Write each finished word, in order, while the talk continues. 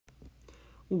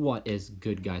What is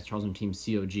good, guys? Charles and Team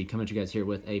COG coming at you guys here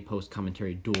with a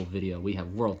post-commentary duel video. We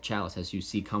have World Chalice, as you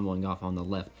see, comboing off on the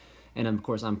left. And, of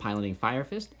course, I'm piloting Fire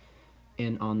Fist.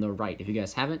 And on the right, if you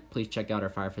guys haven't, please check out our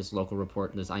Fire Fist local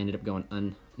report. I ended up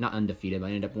going, not undefeated, but I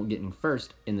ended up getting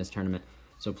first in this tournament.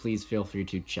 So please feel free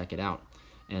to check it out.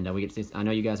 And we get to see, I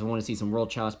know you guys want to see some World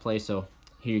Chalice play, so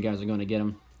here you guys are going to get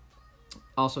them.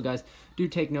 Also, guys, do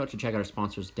take note to check out our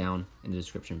sponsors down in the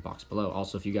description box below.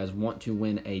 Also, if you guys want to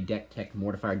win a Deck Tech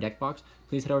Mortifier deck box,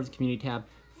 please head over to the community tab,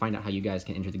 find out how you guys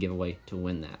can enter the giveaway to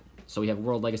win that. So we have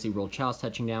World Legacy, World Chalice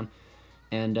touching down,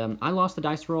 and I lost the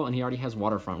dice roll, and he already has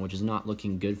Waterfront, which is not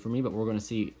looking good for me, but we're going to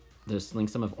see the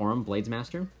Slingsum of Aurum,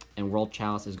 Bladesmaster, and World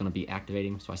Chalice is going to be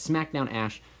activating. So I smacked down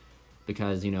Ash,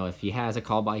 because, you know, if he has a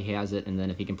call by, he has it, and then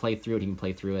if he can play through it, he can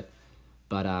play through it.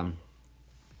 But,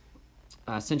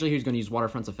 essentially, he was going to use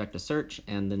Waterfront's effect to search,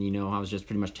 and then, you know, I was just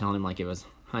pretty much telling him, like, it was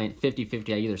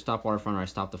 50-50. I either stop Waterfront or I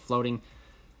stop the floating,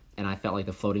 and I felt like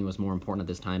the floating was more important at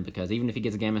this time, because even if he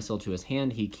gets a Gamecill to his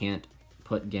hand, he can't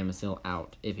put Gamecill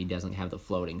out if he doesn't have the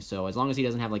floating. So as long as he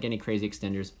doesn't have, like, any crazy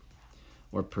extenders,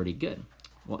 we're pretty good.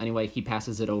 Well, anyway, he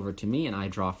passes it over to me, and I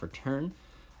draw for turn.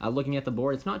 Looking at the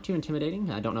board, it's not too intimidating.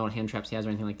 I don't know what hand traps he has or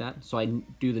anything like that. So I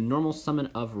do the normal summon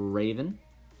of Raven.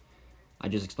 I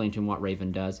just explained to him what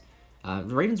Raven does.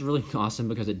 Raven's really awesome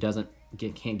because it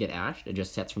can't get ashed. It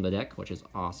just sets from the deck, which is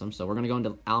awesome. So we're going to go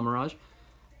into Almirage.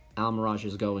 Almirage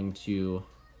is going to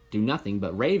do nothing,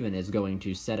 but Raven is going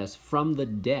to set us from the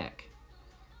deck.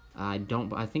 I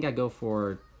think I go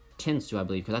for Tensu, I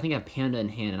believe, because I think I have Panda in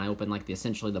hand, and I open like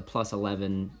essentially the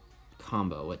 +11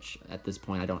 combo, which at this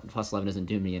point +11 doesn't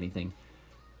do me anything.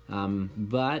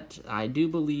 But I do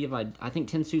believe I think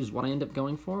Tensu is what I end up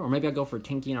going for, or maybe I go for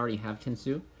Tinky and I already have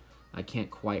Tensu. I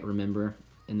can't quite remember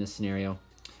in this scenario.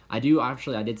 I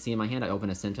did see in my hand I open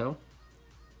a Sento.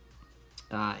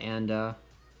 I'm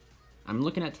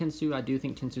looking at Tensu. I do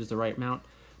think Tensu is the right mount,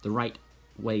 the right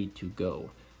way to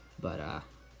go. But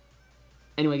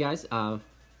anyway, guys,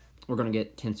 we're gonna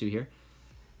get Tensu here.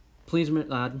 Please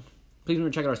remember to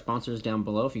check out our sponsors down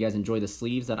below. If you guys enjoy the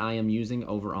sleeves that I am using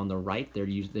over on the right, they're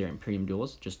Imperium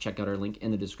Duels. Just check out our link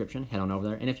in the description. Head on over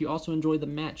there. And if you also enjoy the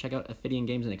mat, check out OPHIDIAN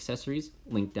Games and Accessories,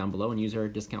 link down below, and use our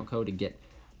discount code to get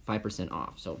 5%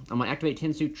 off. So I'm going to activate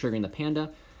Tensu, triggering the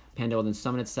Panda. Panda will then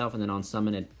summon itself, and then on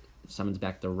summon, it summons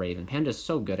back the Raven. Panda is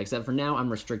so good, except for now I'm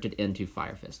restricted into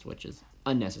Fire Fist, which is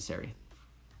unnecessary.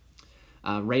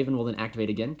 Raven will then activate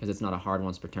again, because it's not a hard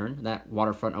once per turn. That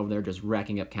Waterfront over there just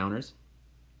racking up counters.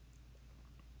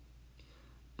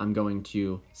 I'm going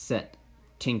to set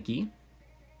Tinky,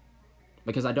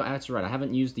 because that's right, I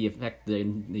haven't used the effect,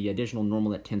 the additional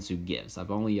normal that Tensu gives. I've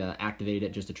only activated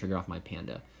it just to trigger off my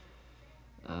Panda.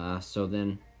 So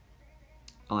then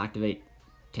I'll activate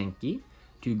Tinky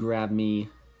to grab me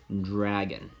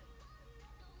Dragon.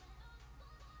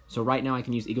 So right now I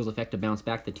can use Eagle's effect to bounce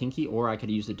back the Tinky, or I could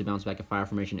use it to bounce back a fire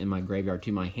formation in my graveyard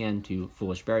to my hand to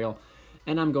Foolish Burial.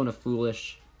 And I'm going to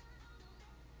Foolish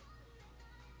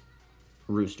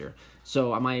Rooster.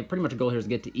 So my pretty much goal here is to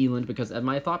get to Eland, because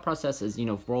my thought process is, you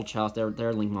know, World Chalice,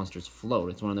 their link monsters float.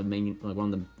 It's one of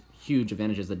the huge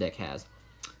advantages the deck has.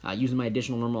 Using my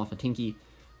additional normal off of Tinky,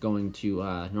 going to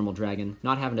normal Dragon,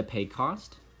 not having to pay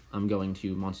cost. I'm going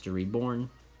to Monster Reborn.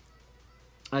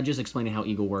 Just explaining how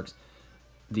Eagle works.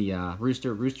 The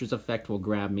Rooster's effect will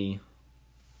grab me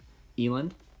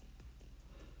Eland,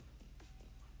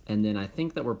 and then I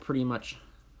think that we're pretty much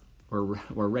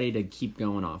we're ready to keep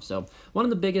going off. So one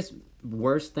of the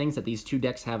worst things that these two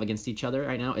decks have against each other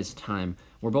right now is time.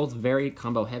 We're both very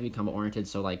combo heavy, combo oriented,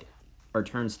 so like our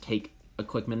turns take a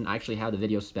quick minute. I actually have the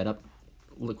video sped up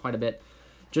quite a bit,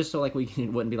 just so like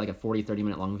it wouldn't be like a 40-30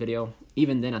 minute long video.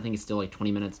 Even then, I think it's still like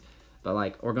 20 minutes. But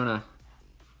like we're gonna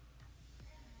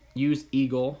use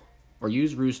Eagle or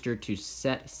use Rooster to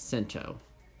set Sento.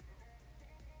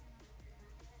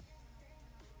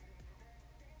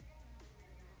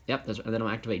 Yep, and then I'll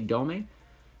activate Dome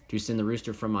to send the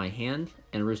Rooster from my hand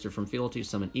and Rooster from field to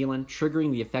summon Eland,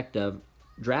 triggering the effect of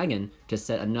Dragon to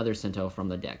set another Sento from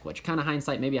the deck, which kind of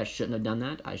hindsight, maybe I shouldn't have done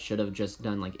that. I should have just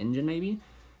done like Engine maybe,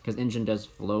 because Engine does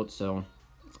float, so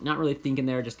not really thinking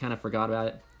there, just kind of forgot about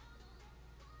it.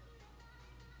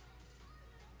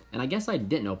 And I guess I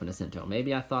didn't open a Sento.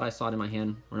 Maybe I thought I saw it in my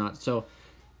hand or not. So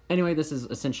anyway, this is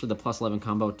essentially the +11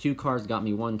 combo. 2 cards got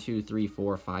me 1, 2, 3,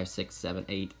 4, 5, 6, 7,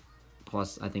 8.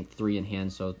 Plus, I think 3 in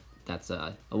hand, so that's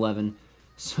 11.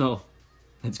 So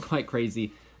it's quite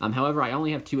crazy. However, I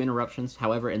only have 2 interruptions.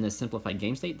 However, in this simplified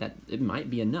game state, that it might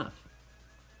be enough.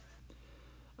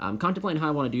 I'm contemplating how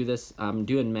I want to do this. I'm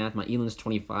doing math. My Eland is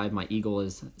 25, my Eagle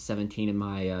is 17, and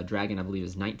my Dragon, I believe,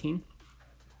 is 19.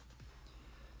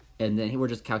 And then we're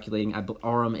just calculating.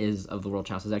 Aurum is of the World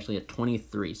Chalice is actually at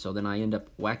 23. So then I end up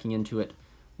whacking into it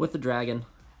with the dragon,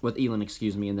 with Elin,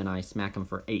 excuse me, and then I smack him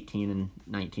for 18 and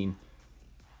 19.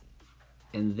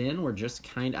 And then we're just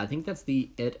I think that's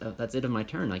it of my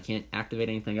turn. I can't activate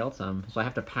anything else. So I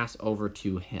have to pass over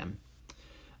to him.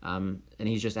 And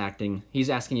he's just he's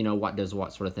asking, you know, what does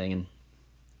what sort of thing.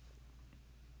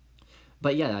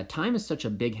 But yeah, time is such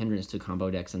a big hindrance to combo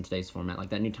decks in today's format.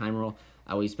 Like that new time rule,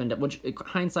 we spend it, which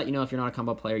hindsight, you know, if you're not a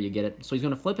combo player, you get it. So he's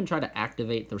going to flip and try to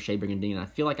activate the Shadebringer Demon. I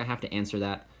feel like I have to answer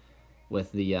that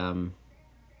with the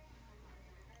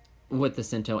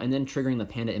Sinto, and then triggering the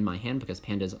Panda in my hand, because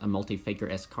Panda is a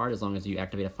multi-faker-esque card. As long as you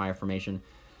activate a fire formation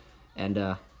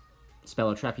and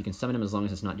spell a trap, you can summon him as long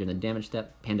as it's not during the damage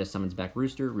step. Panda summons back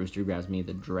Rooster. Rooster grabs me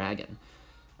the dragon.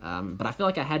 But I feel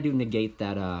like I had to negate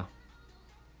that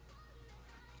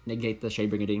negate the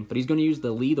Shadebringer Demon. But he's going to use the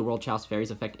Lee, the World Chalice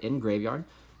Fairies effect in Graveyard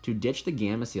to ditch the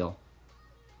Gameciel.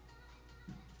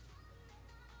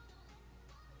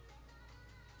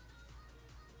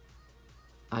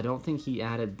 I don't think he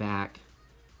added back.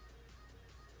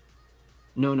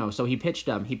 No. So he pitched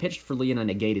for Lee and I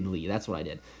negated Lee. That's what I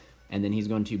did. And then he's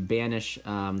going to banish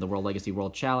the World Legacy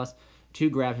World Chalice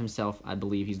to grab himself. I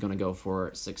believe he's going to go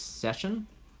for Succession.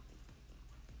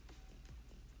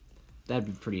 That'd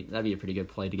be a pretty good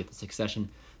play to get the Succession.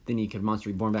 Then you could Monster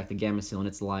Reborn back the Gameciel, and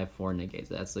it's live for negates.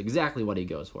 That's exactly what he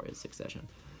goes for, is Succession.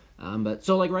 But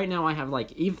so like right now I have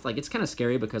like it's kind of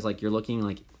scary, because like you're looking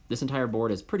like this entire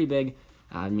board is pretty big.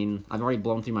 I mean, I've already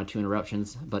blown through my 2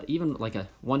 interruptions, but even like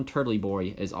one Turtley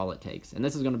Boy is all it takes. And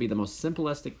this is going to be the most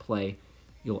simplistic play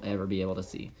you'll ever be able to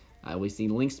see. We see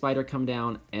Link Spider come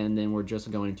down, and then we're just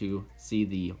going to see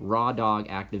the Raw Dog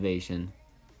activation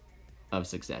of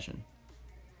Succession,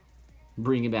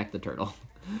 bringing back the turtle,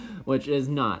 which is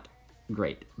not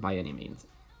great by any means.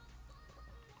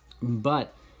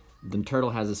 But the turtle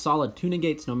has a solid 2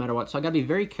 negates no matter what, so I gotta be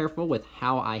very careful with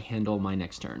how I handle my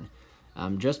next turn.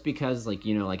 Just because, like,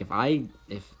 you know, like if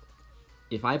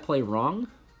I play wrong,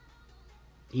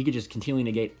 he could just continually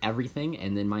negate everything,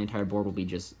 and then my entire board will be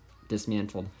just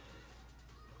dismantled.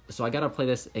 So I gotta play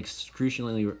this I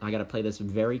gotta play this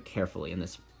very carefully in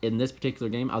this particular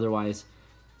game. Otherwise,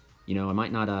 you know, I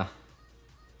might not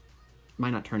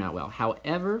turn out well.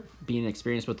 However, being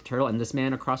experienced with the turtle, and this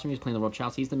man across from me is playing the World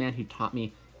Chalice, he's the man who taught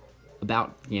me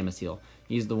about Gameciel.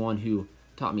 He's the one who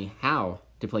taught me how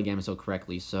to play Gameciel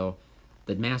correctly. So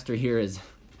the master here is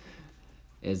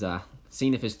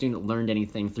seeing if his student learned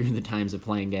anything through the times of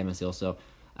playing Gameciel. So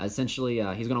essentially,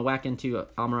 he's going to whack into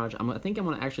Almirage. I think I'm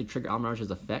going to actually trigger Almirage's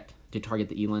effect to target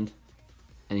the Eland,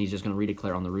 and he's just going to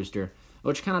redeclare on the Rooster,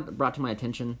 which kind of brought to my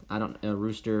attention.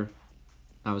 Rooster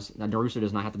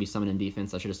does not have to be summoned in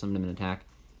defense. I should have summoned him in attack.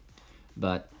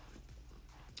 But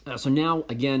so now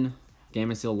again,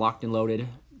 Gameciel locked and loaded,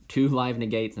 2 live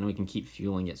negates, and we can keep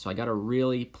fueling it. So I got to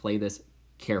really play this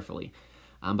carefully.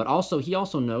 But also, he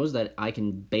also knows that I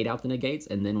can bait out the negates,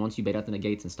 and then once you bait out the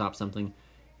negates and stop something,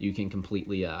 you can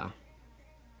completely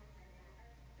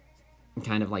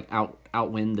kind of like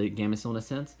outwin the Gameciel in a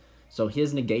sense. So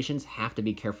his negations have to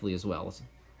be carefully as well.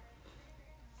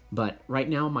 But right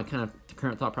now, my kind of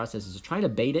current thought process is to try to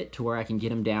bait it to where I can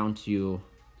get him down to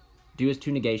do his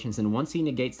 2 negations, and once he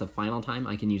negates the final time,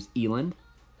 I can use Eland.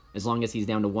 As long as he's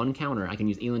down to 1 counter, I can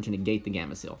use Eland to negate the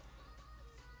Gameciel.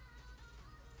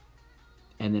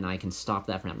 And then I can stop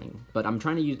that from happening. But I'm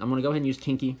going to go ahead and use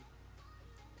Tinky.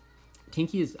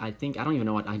 Tinky is, I don't even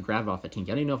know what I grabbed off of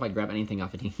Tinky. I don't even know if I grabbed anything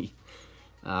off of Tinky.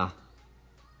 I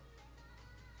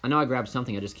know I grabbed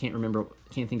something, I just can't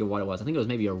think of what it was. I think it was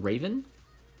maybe a Raven.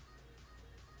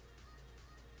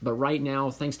 But right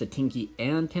now, thanks to Tinky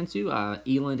and Tensu,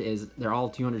 Eland they're all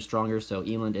 200 stronger, so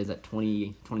Eland is at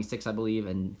 26, I believe,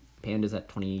 and Panda's at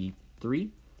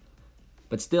 23.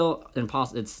 But still,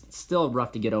 it's still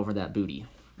rough to get over that booty,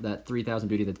 that 3,000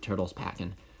 booty that the turtle's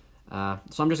packing.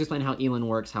 So I'm just explaining how Eland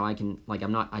works, how I can, like,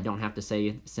 I don't have to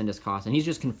say send us cost. And he's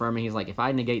just confirming, he's like, if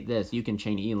I negate this, you can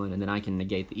chain Eland, and then I can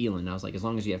negate the Eland. And I was like, as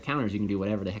long as you have counters, you can do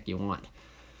whatever the heck you want.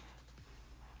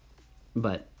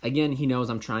 But again, he knows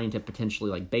I'm trying to potentially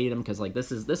like bait him, because like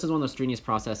this is one of those strenuous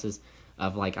processes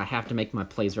of like I have to make my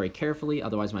plays very carefully,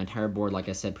 otherwise my entire board, like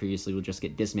I said previously, will just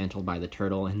get dismantled by the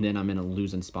turtle, and then I'm in a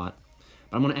losing spot.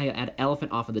 But I'm going to add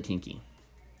Elephant off of the Tinky.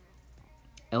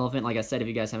 Elephant, like I said, if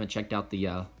you guys haven't checked out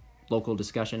the local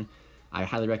discussion, I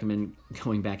highly recommend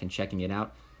going back and checking it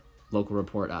out. Local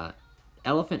report.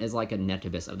 Elephant is like a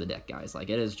Netibus of the deck, guys. Like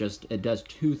it does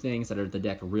 2 things that the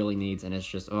deck really needs, and it's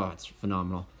just, it's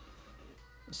phenomenal.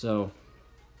 So,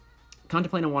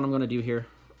 contemplating on what I'm going to do here.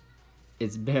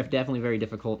 It's definitely very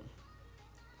difficult.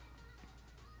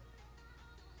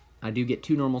 I do get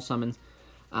 2 normal summons.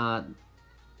 Well,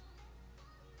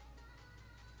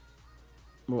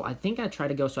 I think I try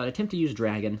to go, so I'd attempt to use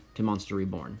Dragon to Monster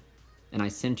Reborn. And I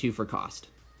send 2 for cost.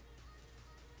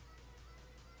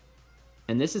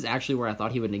 And this is actually where I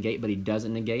thought he would negate, but he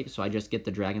doesn't negate, so I just get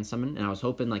the Dragon summon. And I was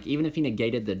hoping, like, even if he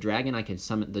negated the Dragon, I could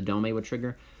summon the Dome would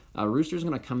trigger. Rooster's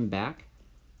going to come back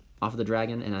off of the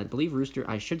Dragon, and I believe Rooster,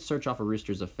 I should search off a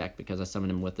Rooster's effect because I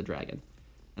summoned him with the Dragon.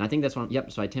 And I think that's one,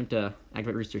 yep, so I attempt to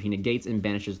activate Rooster. He negates and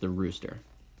banishes the Rooster.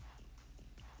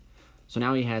 So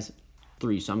now he has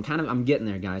 3. So I'm getting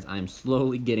there, guys. I'm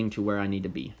slowly getting to where I need to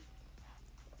be.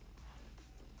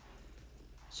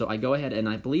 So I go ahead and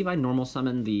I believe I normal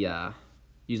summon the,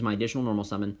 use my additional normal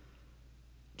summon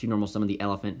to normal summon the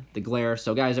Elephant, the Glare.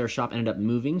 So guys, our shop ended up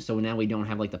moving, so now we don't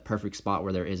have like the perfect spot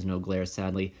where there is no Glare,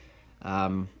 sadly.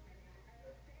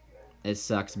 It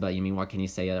sucks, but I mean, what can you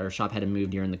say? Our shop had to move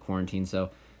during the quarantine, so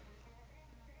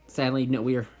sadly, no,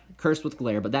 we are cursed with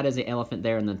Glare, but that is the Elephant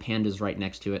there, and then Panda's right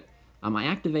next to it. I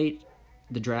activate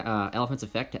the Elephant's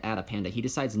effect to add a Panda. He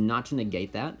decides not to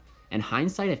negate that, and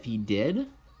hindsight, if he did,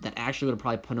 that actually would have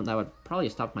probably put him, that would probably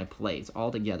have stopped my plays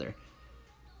altogether.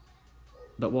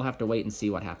 But we'll have to wait and see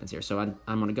what happens here. So I'm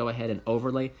going to go ahead and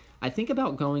overlay. I think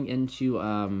about going into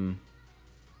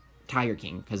Tiger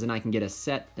King, because then I can get a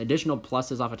set additional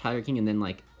pluses off of Tiger King, and then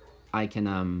like I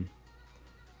can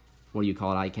what do you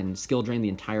call it? I can skill drain the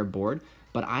entire board.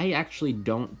 But I actually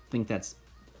don't think that's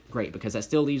great, because that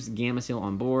still leaves Gameciel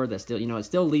on board. That still, you know, it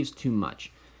still leaves too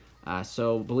much.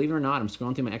 So believe it or not, I'm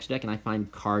scrolling through my extra deck and I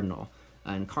find Cardinal,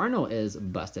 and Cardinal is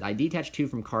busted. I detach 2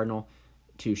 from Cardinal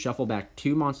to shuffle back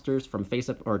 2 monsters from face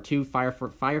up, or 2 Fire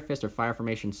Fist or Fire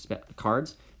Formation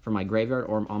cards from my graveyard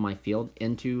or on my field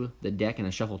into the deck, and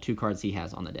I shuffle 2 cards he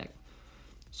has on the deck.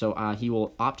 So he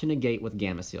will opt to negate with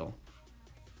Gameciel.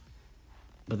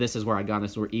 But this is where I got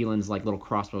this, where Eland's like little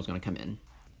crossbow is going to come in.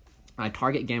 I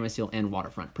target Gameciel and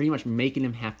Waterfront, pretty much making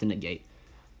him have to negate.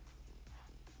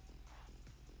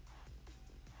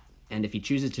 And if he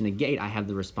chooses to negate, I have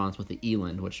the response with the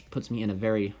Eland, which puts me in a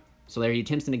very... So there he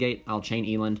attempts to negate, I'll chain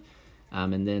Eland,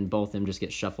 and then both of them just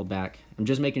get shuffled back. I'm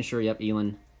just making sure, yep,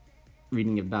 Eland,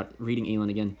 reading Eland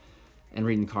again, and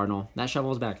reading Cardinal. That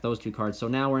shuffles back those 2 cards. So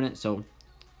now we're in it. So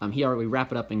here we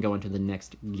wrap it up and go into the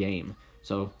next game.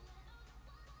 So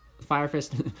Fire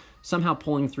Fist somehow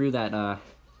pulling through that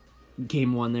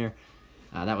game 1 there.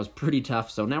 That was pretty tough.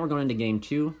 So now we're going into game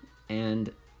 2, and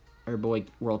our boy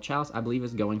World Chalice, I believe,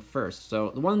 is going first. So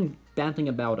the one bad thing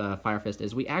about Fire Fist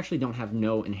is we actually don't have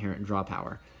no inherent draw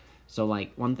power. So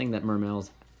like one thing that Mermails,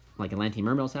 like Atlantean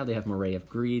Mermails have, they have Moray of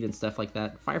Greed and stuff like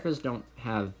that. Fire Fist don't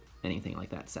have anything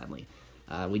like that, sadly.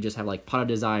 We just have like Pot of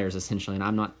Desires essentially, and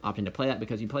I'm not opting to play that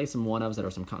because you play some 1-ofs that are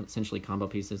some essentially combo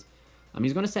pieces.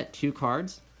 He's going to set 2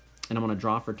 cards, and I'm going to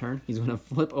draw for turn. He's going to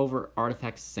flip over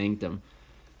Artifact Sanctum,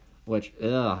 which,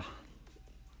 ugh.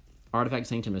 Artifact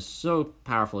Sanctum is so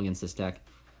powerful against this deck.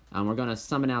 We're going to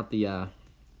summon out the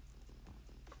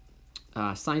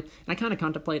Scythe. And I kind of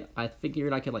contemplate, I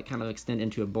figured I could like kind of extend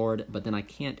into a board, but then I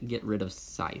can't get rid of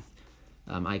Scythe.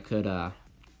 I could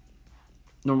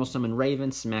normal summon Raven,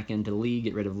 smack into Lee,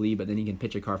 get rid of Lee, but then he can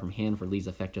pitch a card from hand for Lee's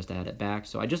effect just to add it back.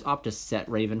 So I just opt to set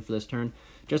Raven for this turn,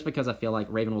 just because I feel like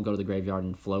Raven will go to the graveyard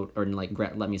and float, or like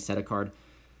let me set a card.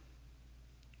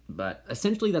 But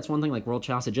essentially, that's one thing like World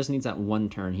Chalice, it just needs that 1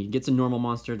 turn. He gets a normal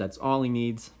monster, that's all he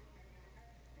needs.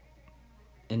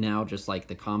 And now just like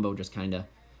the combo just kind of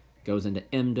goes into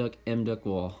Mduk. Mduk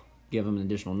will give him an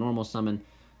additional normal summon,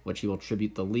 which he will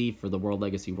tribute the Lee for the World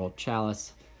Legacy World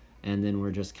Chalice. And then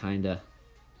we're just kind of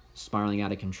spiraling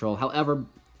out of control. However,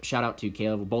 shout out to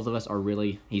Caleb. Both of us are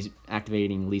really, he's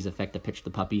activating Lee's effect to pitch the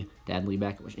puppy to add Lee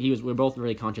back. We're both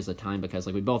really conscious of time because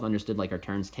like we both understood like our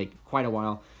turns take quite a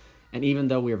while. And even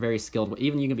though we are very skilled,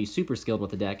 even you can be super skilled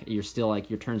with the deck, you're still like,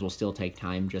 your turns will still take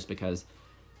time just because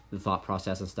the thought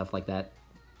process and stuff like that.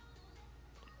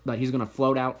 But he's going to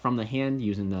float out from the hand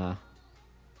using the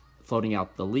floating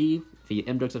out the Lee via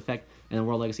Mduk's effect, and then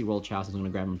World Legacy World Chalice is going to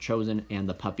grab him Chosen and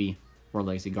the puppy World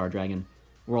Legacy Guard Dragon,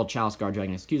 World Chalice Guard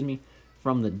Dragon, excuse me,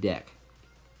 from the deck.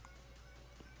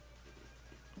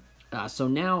 So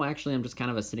now actually I'm just kind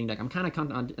of a sitting deck.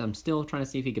 I'm still trying to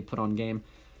see if he could put on game.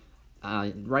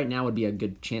 Right now would be a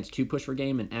good chance to push for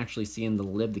game, and actually seeing the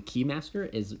Lib the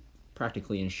Keymaster is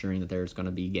practically ensuring that there's going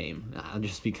to be game,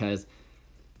 just because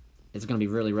it's going to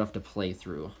be really rough to play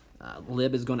through.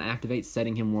 Lib is going to activate,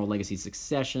 setting him World Legacy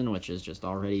Succession, which is just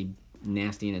already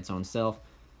nasty in its own self.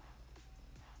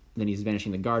 Then he's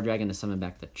banishing the Guard Dragon to summon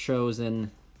back the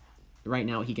Chosen. Right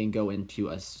now he can go into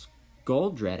a Skull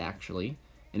Dread, actually,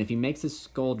 and if he makes his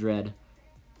Skull Dread,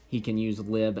 he can use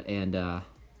Lib and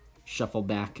shuffle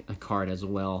back a card as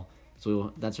well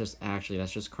So that's just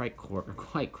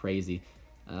quite crazy.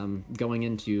 Going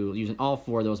into using all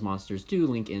 4 of those monsters to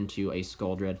link into a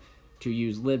Skuldred, to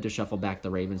use Lib to shuffle back the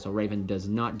Raven, so Raven does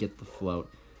not get the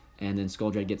float. And then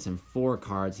Skuldred gets him 4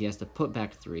 cards. He has to put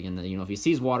back 3. And then, you know, if he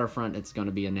sees Waterfront, it's going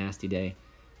to be a nasty day.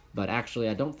 But actually,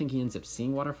 I don't think he ends up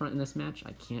seeing Waterfront in this match.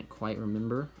 I can't quite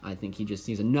remember. I think he just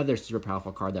sees another super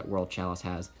powerful card that World Chalice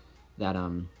has that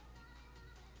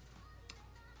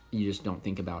you just don't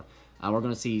think about. We're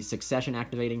going to see Succession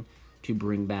activating to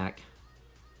bring back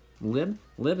Lib.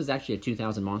 Lib is actually a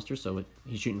 2,000 monster, so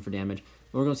he's shooting for damage.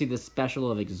 We're going to see the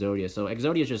special of Exodia. So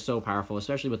Exodia is just so powerful,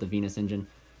 especially with the Venus engine.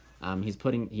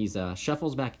 He's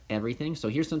shuffles back everything. So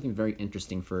here's something very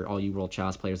interesting for all you World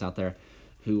Chalice players out there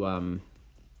who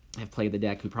have played the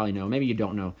deck, who probably know. Maybe you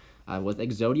don't know. With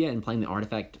Exodia and playing the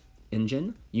Artifact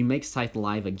engine, you make Scythe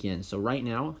live again. So right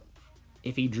now,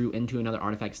 if he drew into another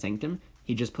Artifact Sanctum,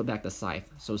 he just put back the Scythe.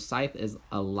 So Scythe is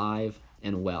alive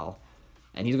and well.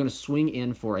 And he's going to swing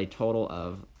in for a total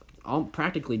of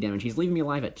practically damage. He's leaving me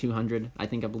alive at 200, I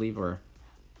believe, or...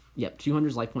 Yep,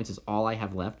 200 life points is all I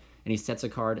have left. And he sets a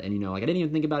card, and, you know, like, I didn't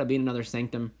even think about it being another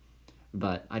Sanctum,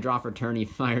 but I draw for turn, he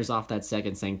fires off that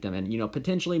second Sanctum, and, you know,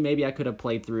 potentially maybe I could have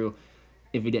played through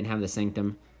if he didn't have the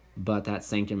Sanctum, but that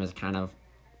Sanctum is kind of,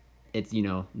 it's, you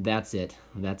know, that's it.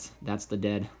 That's the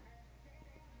dead.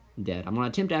 I'm going to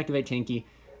attempt to activate Tinky.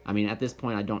 I mean, at this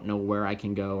point, I don't know where I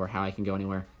can go or how I can go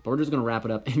anywhere, but we're just going to wrap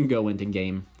it up and go into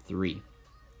Game 3.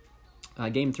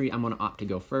 Game 3, I'm going to opt to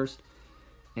go first.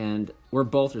 And we're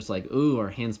both just like, ooh, our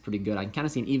hand's pretty good. I can kind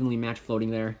of see an evenly matched floating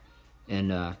there. And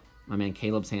my man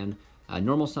Caleb's hand.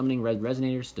 Normal summoning Red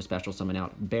Resonators to special summon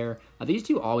out Bear. These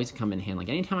two always come in hand. Like,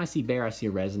 anytime I see Bear, I see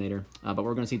a Resonator. But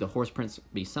we're going to see the Horse Prince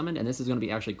be summoned. And this is going to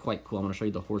be actually quite cool. I'm going to show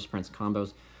you the Horse Prince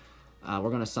combos. We're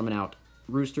going to summon out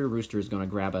Rooster. Rooster is going to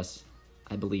grab us,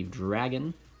 I believe,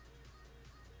 Dragon.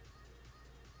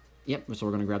 Yep, so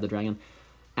we're going to grab the Dragon.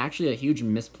 Actually, a huge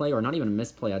misplay, or not even a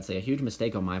misplay, I'd say, a huge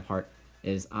mistake on my part,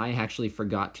 is I actually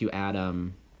forgot to add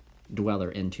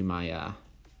Dweller into my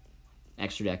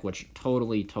extra deck, which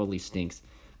totally stinks.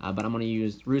 But I'm going to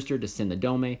use Rooster to send the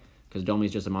Dome, because Dome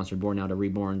is just a monster born now to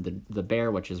reborn the Bear,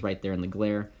 which is right there in the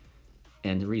glare,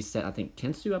 and reset, I think,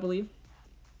 Tensu, I believe.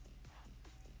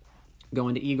 Go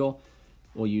into Eagle.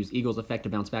 We'll use Eagle's effect to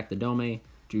bounce back the Dome,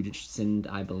 to send,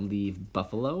 I believe,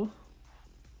 Buffalo.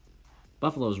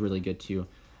 Buffalo is really good, too.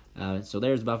 So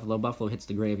there's Buffalo. Buffalo hits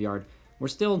the graveyard. We're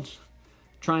still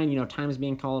trying, you know, time is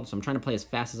being called, so I'm trying to play as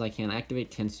fast as I can. I activate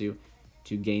Tensu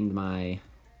to gain my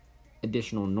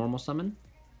additional normal summon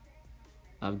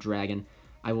of Dragon.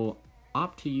 I will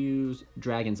opt to use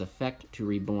Dragon's effect to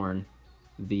reborn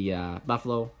the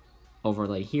Buffalo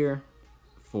overlay here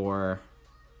for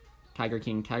Tiger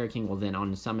King. Tiger King will then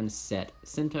on summon set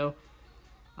Sinto.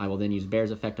 I will then use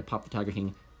Bear's effect to pop the Tiger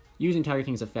King, using Tiger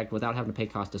King's effect without having to pay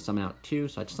cost to summon out 2.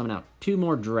 So I just summon out 2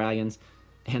 more Dragons.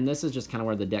 And this is just kind of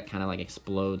where the deck kind of like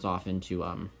explodes off into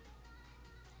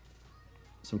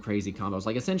some crazy combos.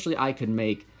 Like, essentially, I could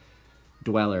make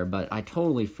Dweller, but I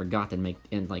totally forgot to make,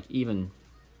 and like even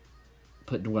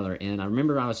put Dweller in. I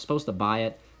remember I was supposed to buy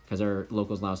it because our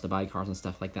locals allow us to buy cards and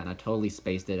stuff like that, and I totally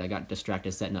spaced it. I got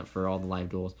distracted setting up for all the live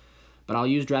duels. But I'll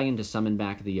use Dragon to summon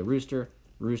back the Rooster.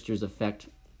 Rooster's effect.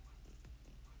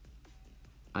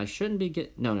 I shouldn't be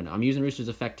No. I'm using Rooster's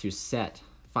effect to set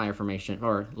Fire Formation,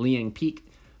 or Liang Peak,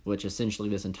 which essentially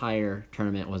this entire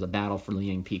tournament was a battle for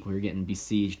Liang Peak. We were getting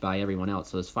besieged by everyone else,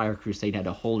 so this Fire Crusade had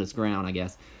to hold its ground, I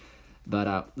guess.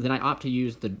 But then I opt to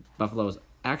use the Buffalo's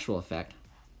actual effect,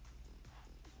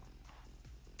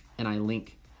 and I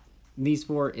link these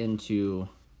 4 into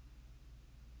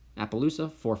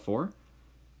Appaloosa, 4/4.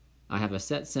 I have a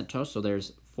set Sinto, so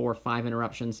there's 4/5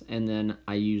 interruptions, and then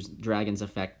I use Dragon's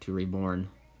effect to reborn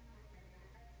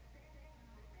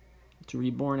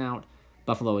out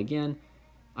Buffalo again.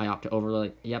 I opt to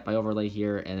overlay. Yep, I overlay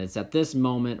here, and it's at this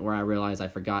moment where I realize I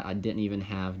forgot I didn't even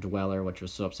have Dweller, which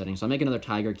was so upsetting. So I make another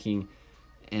Tiger King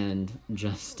and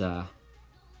just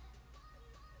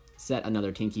set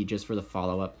another Tinky just for the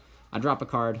follow-up. I drop a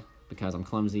card because I'm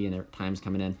clumsy and time's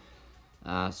coming in.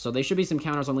 So there should be some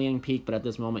counters on Liang Peak, but at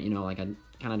this moment, you know, like, I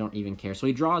kind of don't even care. So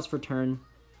he draws for turn,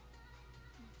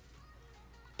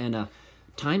 and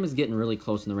time is getting really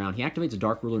close in the round. He activates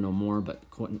Dark Ruler no more, but,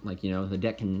 like, you know, the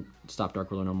deck can stop Dark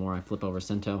Ruler no more. I flip over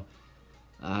Sinto.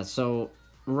 So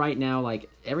right now, like,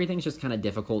 everything's just kind of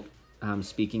difficult,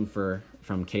 speaking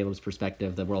from Caleb's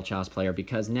perspective, the World Chalice player,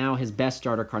 because now his best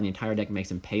starter card in the entire deck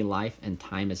makes him pay life, and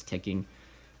time is ticking.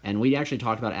 And we actually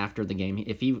talked about after the game,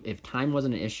 if time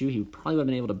wasn't an issue, he probably would have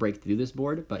been able to break through this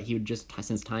board, but he would just,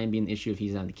 since time being the issue, if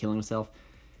he's having to kill himself,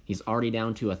 he's already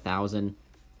down to 1,000.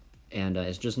 and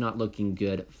it's just not looking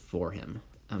good for him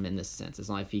in this sense. As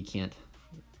long as he can't,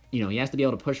 you know, he has to be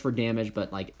able to push for damage,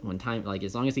 but like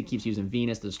as long as he keeps using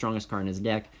Venus, the strongest card in his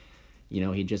deck, you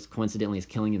know, he just coincidentally is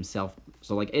killing himself.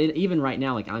 So like even right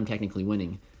now, like I'm technically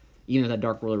winning. Even if that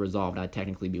Dark Ruler resolved, I'd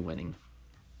technically be winning.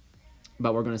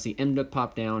 But we're going to see Imduk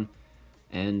pop down,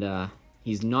 and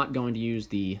he's not going to use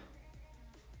the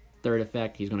third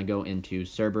effect. He's going to go into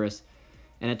Cerberus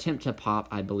and attempt to pop,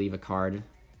 I believe, a card.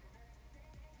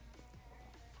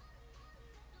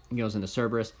 He goes into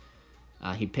Cerberus.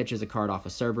 He pitches a card off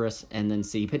of Cerberus, and then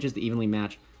he pitches the evenly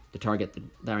match to target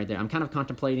that right there. I'm kind of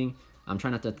contemplating. I'm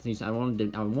trying not to use. I want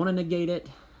to negate it,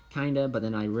 kind of, but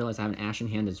then I realize I have an Ash in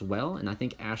hand as well, and I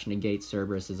think Ash negates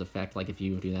Cerberus's effect, like if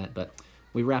you do that. But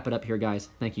we wrap it up here, guys.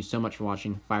 Thank you so much for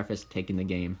watching. Firefist taking the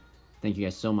game. Thank you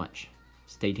guys so much.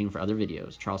 Stay tuned for other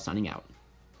videos. Charles signing out.